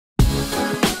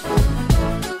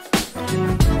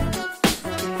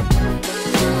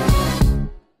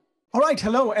Right,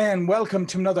 hello and welcome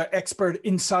to another Expert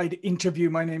Inside interview.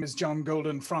 My name is John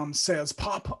Golden from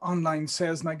SalesPOP, online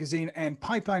sales magazine, and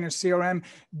Pipeliner CRM,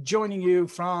 joining you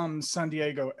from San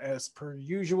Diego as per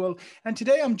usual. And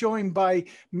today I'm joined by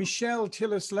Michelle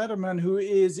Tillis Lederman, who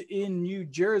is in New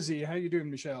Jersey. How are you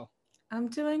doing, Michelle? I'm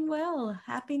doing well.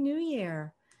 Happy New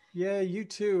Year. Yeah, you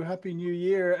too. Happy New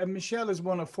Year. And Michelle is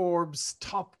one of Forbes'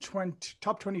 top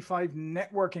 25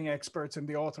 networking experts and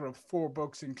the author of 4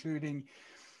 books, including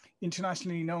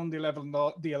internationally known, the 11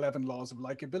 Laws of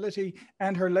Likability,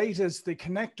 and her latest, The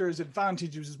Connector's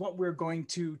Advantage, which is what we're going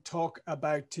to talk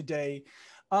about today.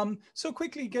 So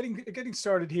quickly, getting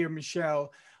started here,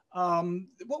 Michelle,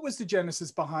 what was the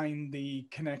genesis behind The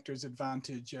Connector's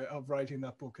Advantage of writing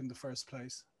that book in the first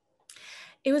place?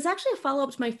 It was actually a follow-up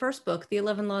to my first book, The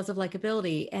 11 Laws of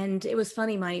Likability. And it was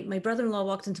funny, my brother-in-law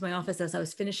walked into my office as I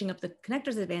was finishing up The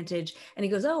Connector's Advantage, and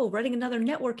he goes, "Oh, writing another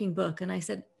networking book." And I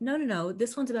said, no,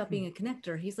 this one's about being a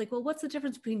connector. He's like, "Well, what's the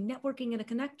difference between networking and a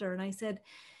connector?" And I said,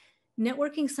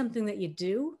 networking is something that you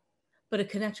do, but a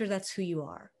connector, that's who you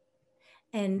are.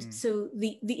 And so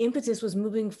the impetus was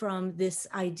moving from this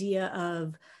idea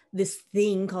of this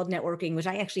thing called networking, which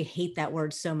I actually hate that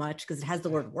word so much because it has the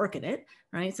word work in it,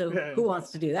 right? So who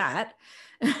wants to do that?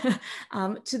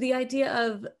 To the idea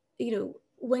of,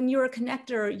 when you're a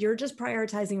connector, you're just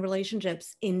prioritizing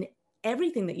relationships in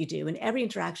everything that you do, in every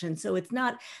interaction. So it's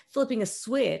not flipping a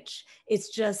switch, it's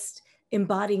just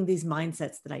embodying these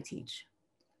mindsets that I teach.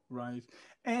 Right.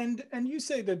 And you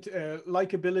say that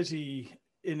likability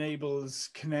enables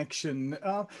connection.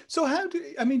 So how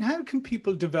can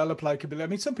people develop likability? I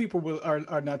mean, some people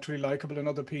are naturally likable, and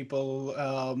other people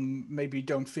maybe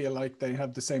don't feel like they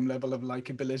have the same level of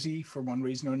likability for one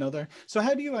reason or another. So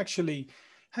how do you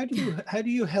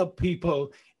help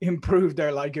people improve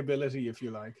their likability, if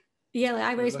you like? Yeah,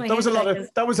 I raised my hand.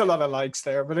 That was a lot of likes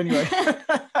there, but anyway.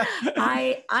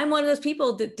 I'm one of those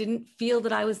people that didn't feel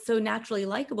that I was so naturally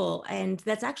likable. And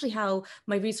that's actually how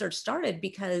my research started,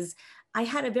 because I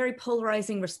had a very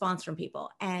polarizing response from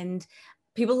people, and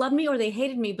people loved me or they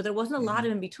hated me, but there wasn't a lot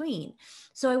of in between.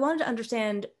 So I wanted to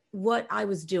understand what I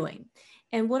was doing.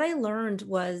 And what I learned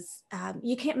was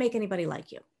you can't make anybody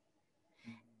like you,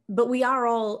 but we are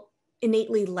all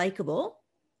innately likable.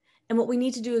 And what we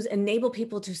need to do is enable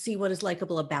people to see what is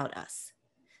likable about us.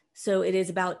 So it is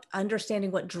about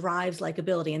understanding what drives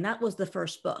likability. And that was the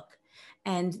first book.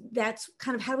 And that's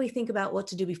kind of how we think about what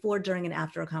to do before, during, and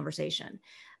after a conversation.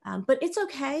 But it's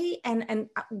okay. And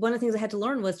one of the things I had to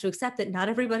learn was to accept that not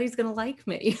everybody's going to like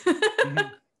me.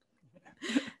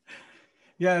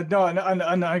 Yeah, no,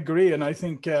 and I agree. And I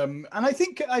think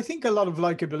a lot of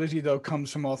likability, though,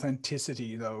 comes from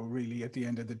authenticity, though, really, at the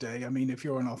end of the day. I mean, if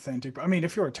you're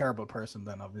if you're a terrible person,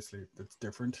 then obviously that's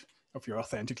different. If you're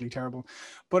authentically terrible.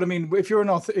 But I mean, if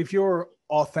you're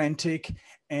authentic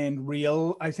and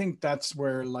real, I think that's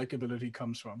where likability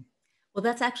comes from. Well,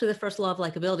 that's actually the first law of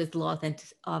likability, is the law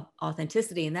of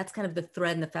authenticity. And that's kind of the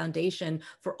thread and the foundation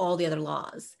for all the other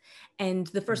laws. And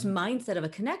the first mindset of a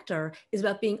connector is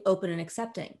about being open and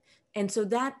accepting. And so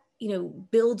that,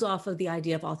 builds off of the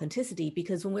idea of authenticity,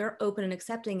 because when we're open and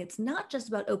accepting, it's not just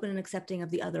about open and accepting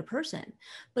of the other person,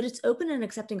 but it's open and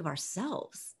accepting of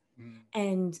ourselves.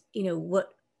 And,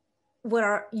 what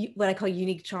I call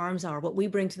unique charms are, what we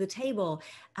bring to the table,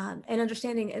 and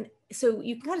understanding. And so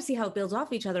you can kind of see how it builds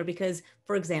off each other, because,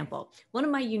 for example, one of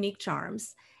my unique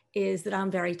charms is that I'm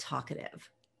very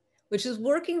talkative, which is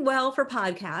working well for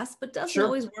podcasts, but doesn't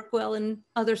always work well in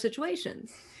other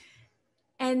situations.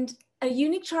 And a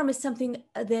unique charm is something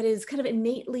that is kind of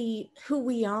innately who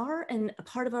we are and a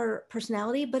part of our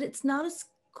personality, but it's not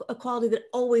a quality that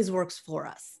always works for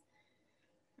us.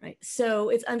 Right. So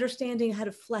it's understanding how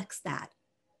to flex that.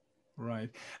 Right.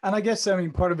 And I guess,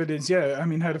 part of it is,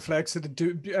 how to flex it.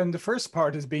 And the first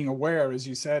part is being aware, as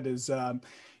you said, is,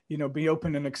 be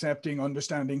open and accepting,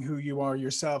 understanding who you are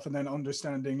yourself, and then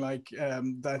understanding that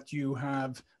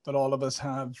all of us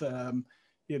have,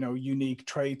 unique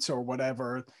traits or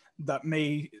whatever that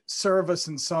may serve us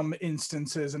in some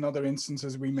instances. In other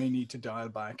instances, we may need to dial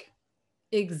back.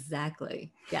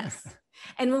 Exactly. Yes.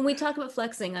 And when we talk about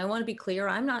flexing, I want to be clear.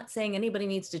 I'm not saying anybody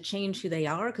needs to change who they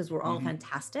are, because we're all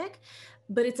fantastic,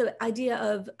 but it's an idea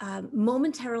of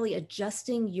momentarily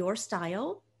adjusting your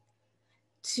style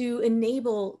to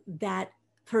enable that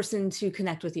person to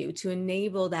connect with you, to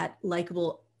enable that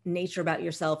likable nature about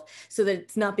yourself, so that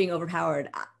it's not being overpowered.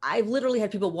 I've literally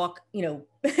had people walk,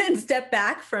 and step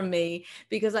back from me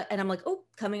because I'm like, oh,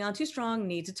 coming on too strong,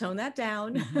 need to tone that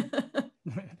down.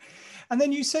 And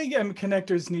then you say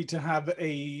connectors need to have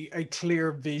a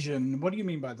clear vision. What do you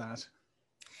mean by that?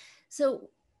 So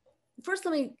first,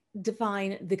 let me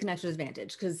define the connector's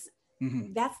advantage, because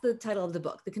Mm-hmm. That's the title of the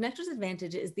book. The Connector's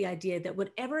Advantage is the idea that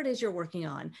whatever it is you're working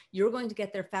on, you're going to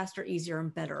get there faster, easier,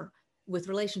 and better with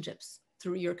relationships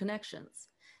through your connections.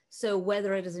 So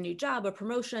whether it is a new job, a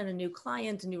promotion, a new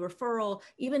client, a new referral,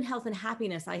 even health and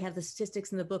happiness, I have the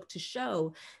statistics in the book to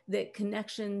show that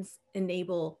connections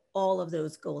enable all of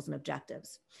those goals and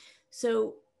objectives.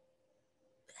 So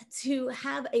to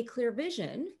have a clear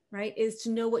vision, right, is to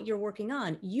know what you're working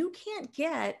on. You can't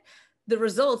get the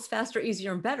results faster,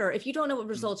 easier, and better if you don't know what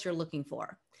results you're looking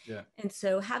for. Yeah. And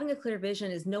so having a clear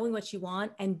vision is knowing what you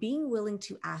want and being willing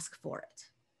to ask for it.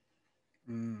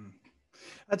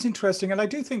 That's interesting. And I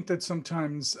do think that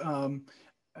sometimes, a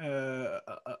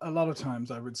lot of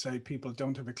times I would say people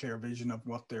don't have a clear vision of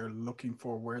what they're looking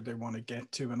for, where they want to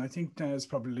get to. And I think now is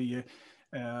probably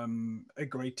a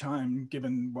great time,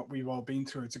 given what we've all been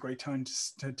through. It's a great time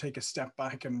to take a step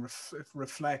back and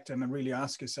reflect and really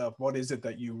ask yourself, what is it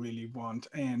that you really want?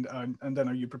 And then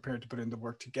are you prepared to put in the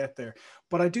work to get there?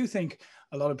 But I do think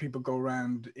a lot of people go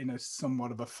around in a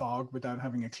somewhat of a fog without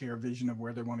having a clear vision of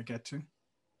where they want to get to.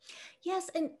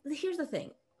 Yes. And here's the thing.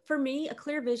 For me, a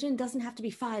clear vision doesn't have to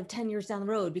be 5-10 years down the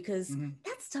road, because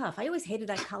that's tough. I always hated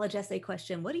that college essay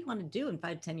question. What do you want to do in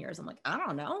 5-10 years? I'm like, I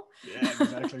don't know. Yeah,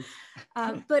 exactly.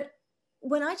 But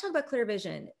when I talk about clear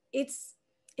vision, it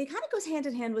kind of goes hand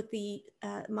in hand with the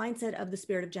mindset of the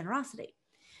spirit of generosity.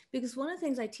 Because one of the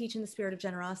things I teach in the spirit of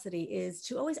generosity is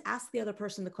to always ask the other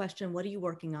person the question, what are you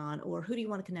working on? Or who do you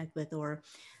want to connect with? Or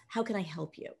how can I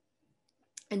help you?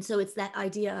 And so it's that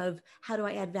idea of how do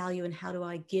I add value and how do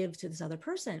I give to this other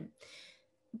person?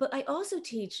 But I also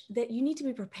teach that you need to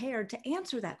be prepared to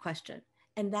answer that question.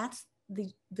 And that's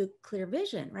the clear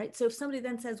vision, right? So if somebody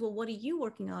then says, well, what are you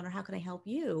working on? Or how can I help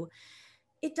you?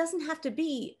 It doesn't have to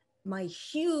be my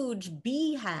huge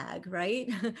BHAG, right?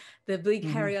 The big,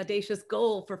 hairy, audacious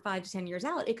goal for 5 to 10 years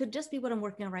out. It could just be what I'm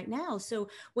working on right now. So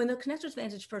when the Connector's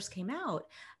Advantage first came out,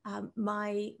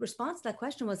 my response to that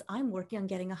question was, I'm working on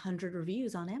getting 100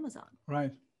 reviews on Amazon.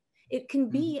 Right. It can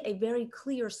be a very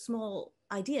clear, small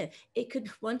idea. It could,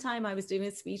 one time I was doing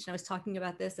a speech and I was talking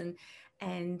about this,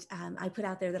 and I put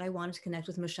out there that I wanted to connect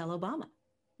with Michelle Obama.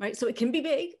 Right. So it can be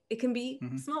big, it can be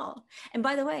small. And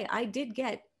by the way, I did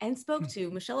get and spoke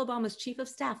to Michelle Obama's chief of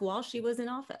staff while she was in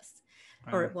office,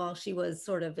 or while she was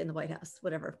sort of in the White House,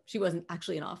 whatever. She wasn't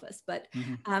actually in office, but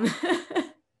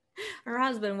her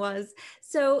husband was.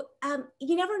 So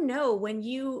you never know when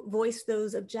you voice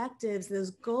those objectives,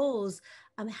 those goals,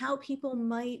 how people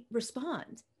might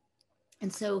respond.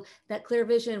 And so that clear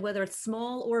vision, whether it's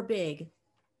small or big,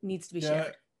 needs to be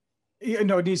shared. Yeah,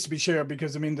 no, it needs to be shared,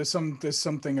 because I mean, there's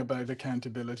something about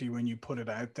accountability when you put it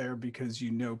out there, because you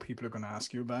know people are going to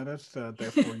ask you about it.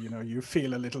 Therefore, you know, you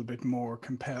feel a little bit more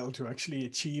compelled to actually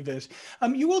achieve it.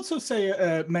 You also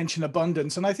mention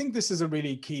abundance, and I think this is a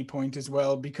really key point as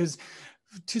well, because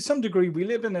to some degree we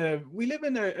live in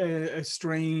a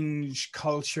strange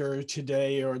culture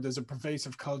today, or there's a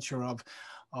pervasive culture of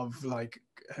like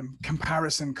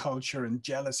comparison culture and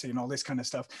jealousy and all this kind of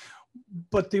stuff.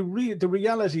 But the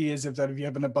reality is that if you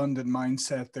have an abundant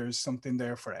mindset, there's something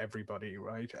there for everybody,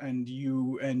 right? And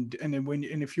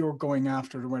if you're going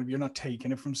after it, you're not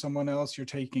taking it from someone else, you're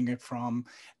taking it from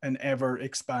an ever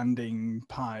expanding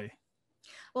pie.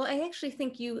 Well, I actually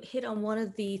think you hit on one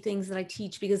of the things that I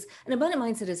teach, because an abundant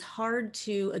mindset is hard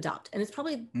to adopt. And it's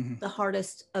probably the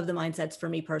hardest of the mindsets for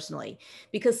me personally,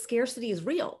 because scarcity is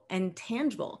real and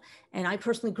tangible. And I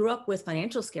personally grew up with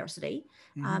financial scarcity.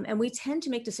 And we tend to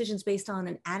make decisions based on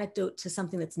an anecdote to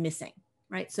something that's missing.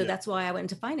 Right. So that's why I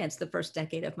went into finance the first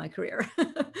decade of my career.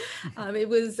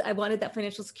 I wanted that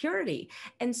financial security.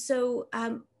 And so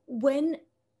when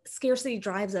scarcity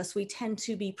drives us, we tend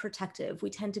to be protective,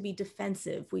 we tend to be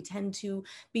defensive, we tend to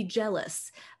be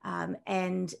jealous.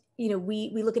 And, you know, we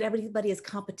look at everybody as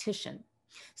competition.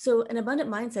 So an abundant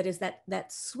mindset is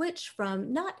that switch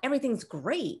from not everything's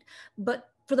great, but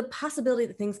for the possibility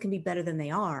that things can be better than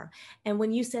they are. And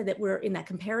when you said that we're in that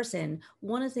comparison,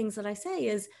 one of the things that I say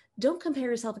is, don't compare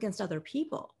yourself against other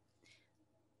people.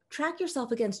 Track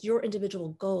yourself against your individual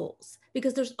goals,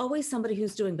 because there's always somebody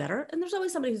who's doing better and there's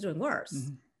always somebody who's doing worse.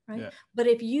 Right? Yeah. But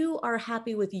if you are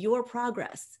happy with your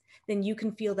progress, then you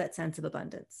can feel that sense of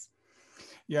abundance.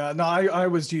 Yeah, no, I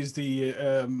always use the,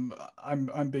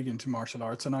 I'm big into martial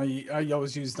arts, and I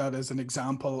always use that as an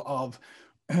example of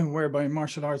whereby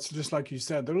martial arts, just like you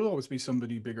said, there will always be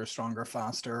somebody bigger, stronger,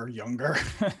 faster, younger.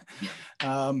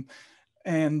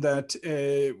 And that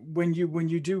when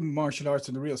you do martial arts,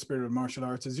 and the real spirit of martial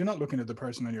arts is you're not looking at the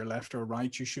person on your left or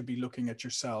right, you should be looking at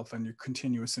yourself and your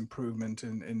continuous improvement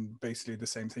in basically the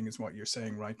same thing as what you're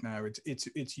saying right now.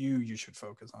 It's you should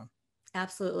focus on.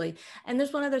 Absolutely. And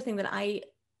there's one other thing that I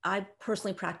I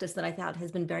personally practice that I thought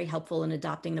has been very helpful in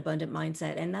adopting an abundant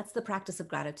mindset, and that's the practice of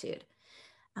gratitude.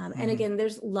 And again,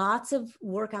 there's lots of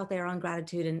work out there on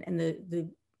gratitude and the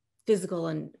physical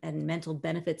and mental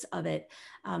benefits of it.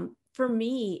 For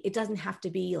me, it doesn't have to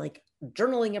be like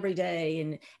journaling every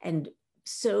day and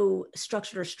so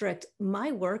structured or strict.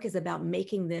 My work is about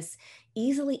making this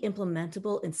easily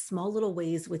implementable in small little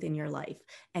ways within your life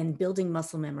and building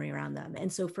muscle memory around them.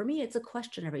 And so for me, it's a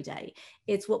question every day.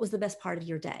 It's what was the best part of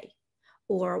your day?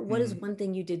 Or what is one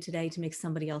thing you did today to make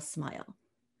somebody else smile?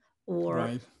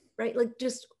 Or, right, like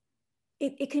just,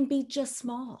 it can be just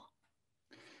small.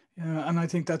 Yeah, and I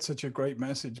think that's such a great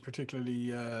message,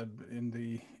 particularly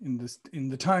in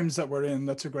the times that we're in.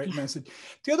 That's a great message.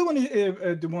 The other one,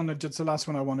 the one that just the last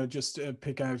one I want to just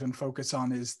pick out and focus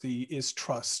on is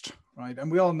trust, right? And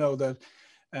we all know that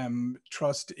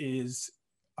trust is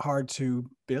hard to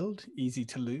build, easy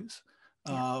to lose.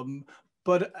 Yeah.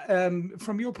 But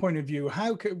from your point of view,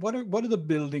 what are the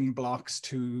building blocks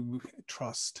to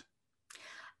trust?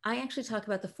 I actually talk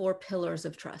about the 4 pillars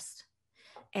of trust.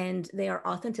 And they are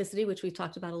authenticity, which we've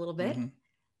talked about a little bit,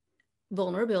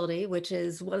 vulnerability, which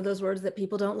is one of those words that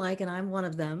people don't like, and I'm one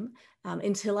of them,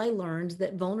 until I learned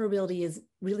that vulnerability is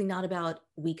really not about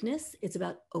weakness, it's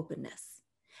about openness.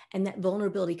 And that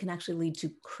vulnerability can actually lead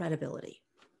to credibility.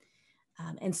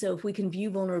 And so if we can view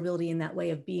vulnerability in that way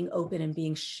of being open and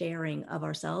being sharing of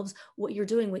ourselves, what you're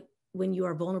doing when you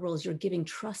are vulnerable is you're giving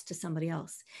trust to somebody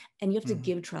else. And you have to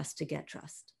give trust to get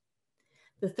trust.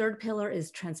 The 3rd pillar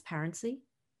is transparency.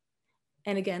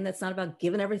 And again, that's not about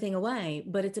giving everything away,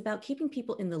 but it's about keeping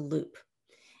people in the loop.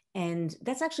 And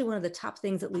that's actually one of the top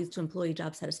things that leads to employee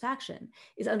job satisfaction,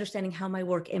 is understanding how my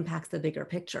work impacts the bigger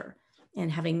picture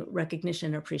and having recognition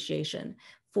and appreciation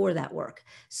for that work.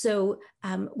 So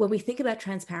when we think about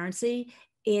transparency,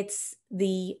 it's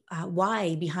the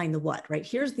why behind the what, right?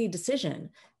 Here's the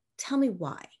decision. Tell me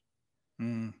why,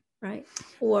 right?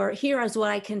 Or here is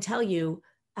what I can tell you,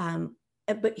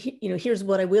 but here's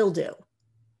what I will do.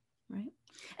 Right.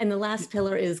 And the last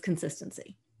pillar is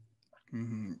consistency.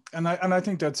 And I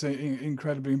think that's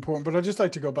incredibly important. But I'd just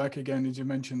like to go back again, as you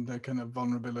mentioned, the kind of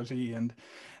vulnerability and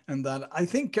that I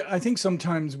think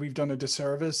sometimes we've done a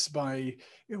disservice by,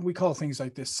 we call things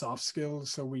like this soft skills.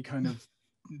 So we kind of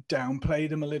downplay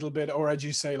them a little bit, or as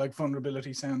you say, like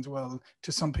vulnerability sounds, well,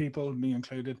 to some people, me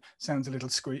included, sounds a little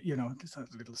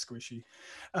squishy.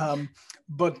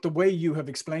 But the way you have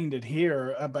explained it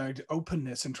here about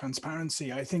openness and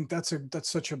transparency, I think that's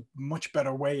such a much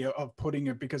better way of putting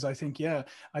it, because I think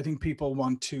people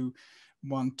want to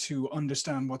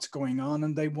understand what's going on,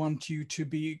 and they want you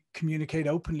to communicate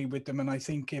openly with them. And I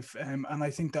think and I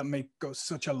think that may go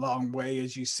such a long way,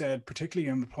 as you said, particularly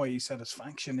in employee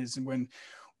satisfaction, is when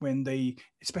they,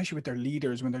 especially with their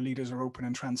leaders, when their leaders are open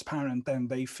and transparent, then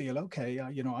they feel, okay,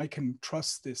 I can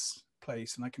trust this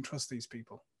place and I can trust these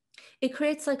people. It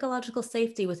creates psychological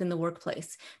safety within the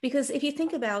workplace, because if you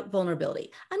think about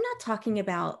vulnerability, I'm not talking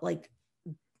about like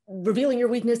revealing your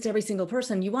weakness to every single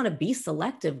person. You want to be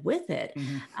selective with it,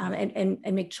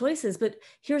 and make choices. But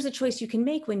here's a choice you can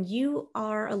make when you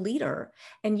are a leader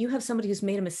and you have somebody who's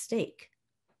made a mistake.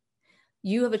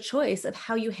 You have a choice of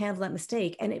how you handle that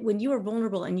mistake. And when you are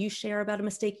vulnerable and you share about a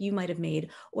mistake you might have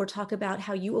made, or talk about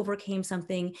how you overcame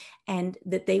something and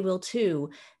that they will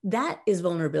too, that is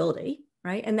vulnerability,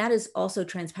 right? And that is also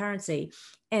transparency.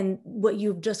 And what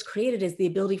you've just created is the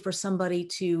ability for somebody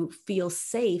to feel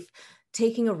safe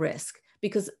taking a risk,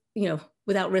 because,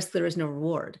 without risk, there is no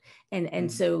reward.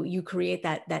 And so you create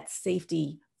that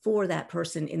safety for that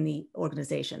person in the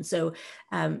organization. So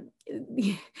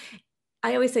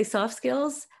I always say soft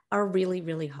skills are really,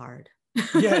 really hard.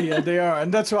 Yeah, they are.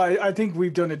 And that's why I think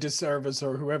we've done a disservice,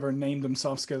 or whoever named them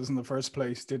soft skills in the first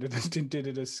place did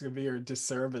it a severe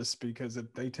disservice, because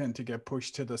they tend to get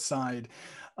pushed to the side.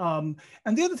 And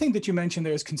the other thing that you mentioned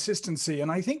there is consistency.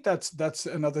 And I think that's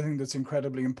another thing that's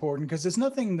incredibly important, because there's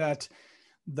nothing that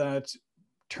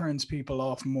turns people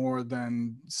off more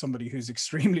than somebody who's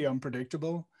extremely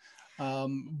unpredictable.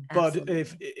 But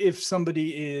if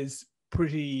somebody is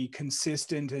pretty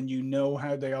consistent and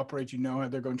how they operate, how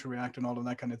they're going to react and all of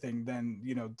that kind of thing, then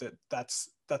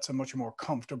that's a much more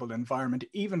comfortable environment,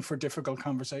 even for difficult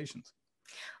conversations.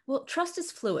 Well, trust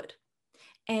is fluid,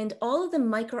 and all of the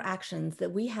micro actions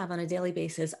that we have on a daily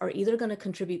basis are either going to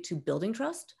contribute to building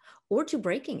trust or to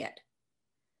breaking it.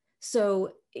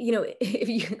 So, if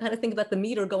you kind of think about the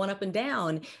meter going up and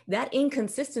down, that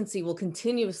inconsistency will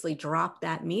continuously drop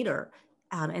that meter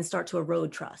and start to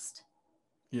erode trust.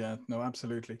 Yeah, no,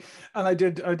 absolutely. And I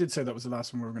did say that was the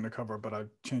last one we were going to cover, but I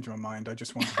changed my mind. I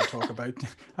just wanted to talk about,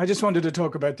 I just wanted to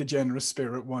talk about the generous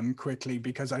spirit one quickly,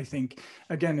 because I think,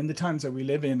 again, in the times that we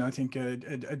live in, I think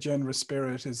a generous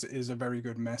spirit is a very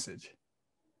good message.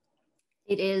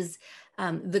 It is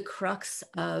the crux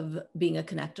of being a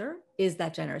connector is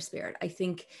that generous spirit. I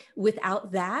think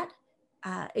without that,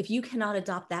 if you cannot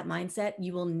adopt that mindset,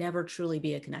 you will never truly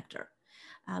be a connector.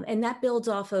 And that builds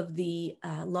off of the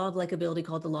law of likability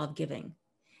called the law of giving.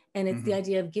 And it's the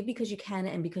idea of give because you can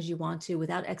and because you want to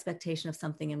without expectation of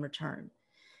something in return.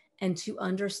 And to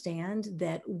understand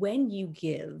that when you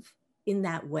give in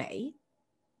that way,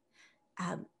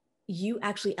 you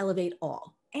actually elevate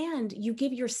all. And you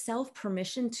give yourself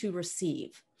permission to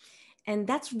receive. And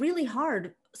that's really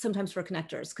hard sometimes for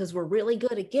connectors because we're really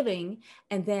good at giving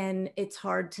and then it's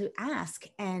hard to ask.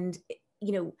 And,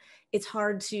 you know, it's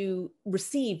hard to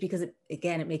receive because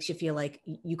it makes you feel like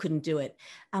you couldn't do it.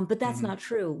 But that's not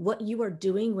true. What you are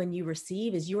doing when you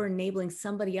receive is you are enabling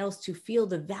somebody else to feel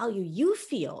the value you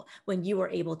feel when you are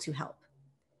able to help.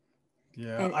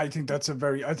 Yeah, I think that's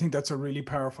a really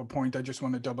powerful point. I just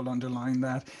want to double underline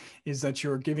that, is that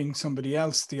you're giving somebody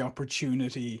else the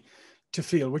opportunity to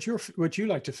feel what you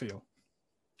like to feel.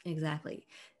 Exactly.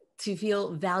 To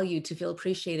feel valued, to feel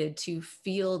appreciated, to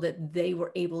feel that they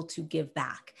were able to give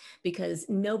back, because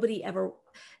nobody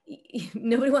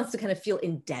wants to kind of feel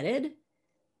indebted.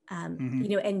 You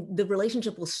know, and the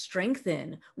relationship will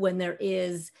strengthen when there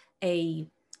is a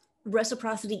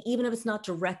reciprocity, even if it's not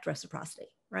direct reciprocity,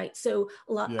 right? So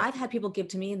I've had people give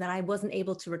to me that I wasn't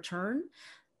able to return,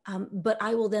 but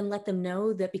I will then let them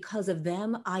know that because of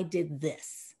them, I did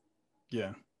this.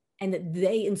 Yeah. And that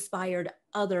they inspired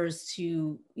others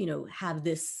to, you know, have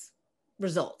this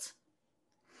result.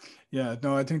 Yeah,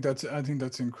 no, I think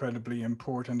that's incredibly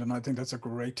important. And I think that's a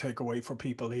great takeaway for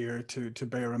people here to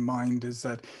bear in mind, is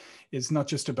that it's not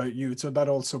just about you, it's about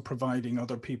also providing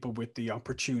other people with the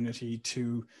opportunity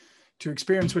to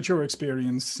experience what you're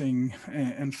experiencing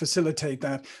and facilitate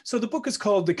that. So the book is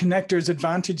called The Connector's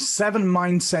Advantage: 7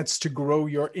 Mindsets to Grow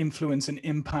Your Influence and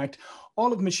Impact.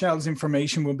 All of Michelle's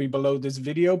information will be below this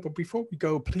video. But before we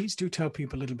go, please do tell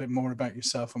people a little bit more about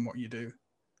yourself and what you do.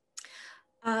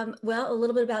 Well, a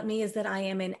little bit about me is that I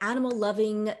am an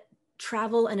animal-loving,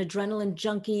 travel and adrenaline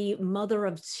junkie, mother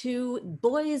of 2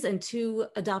 boys and 2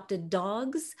 adopted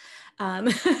dogs,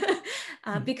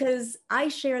 because I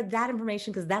share that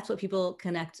information because that's what people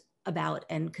connect about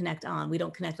and connect on. We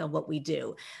don't connect on what we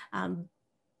do.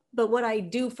 But what I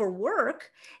do for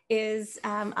work is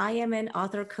I am an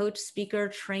author, coach, speaker,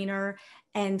 trainer,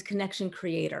 and connection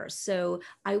creator. So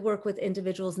I work with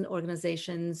individuals and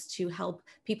organizations to help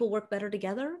people work better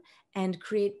together and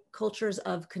create cultures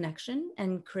of connection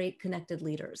and create connected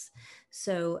leaders.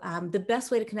 So the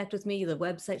best way to connect with me, the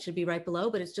website should be right below,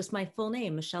 but it's just my full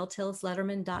name,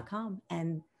 MichelleTillisLederman.com.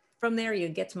 And from there, you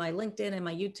get to my LinkedIn and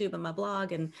my YouTube and my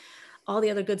blog and all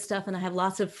the other good stuff. And I have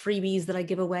lots of freebies that I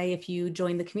give away if you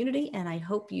join the community. And I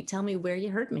hope you tell me where you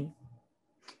heard me.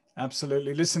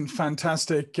 Absolutely. Listen,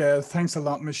 fantastic. Thanks a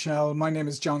lot, Michelle. My name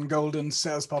is John Golden,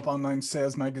 SalesPOP Online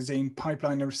Sales Magazine,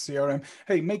 Pipeliner CRM.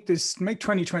 Hey, make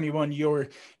 2021 your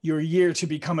year to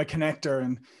become a connector,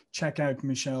 and check out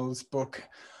Michelle's book.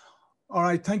 All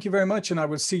right. Thank you very much. And I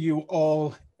will see you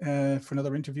all for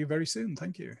another interview very soon.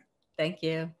 Thank you. Thank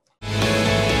you.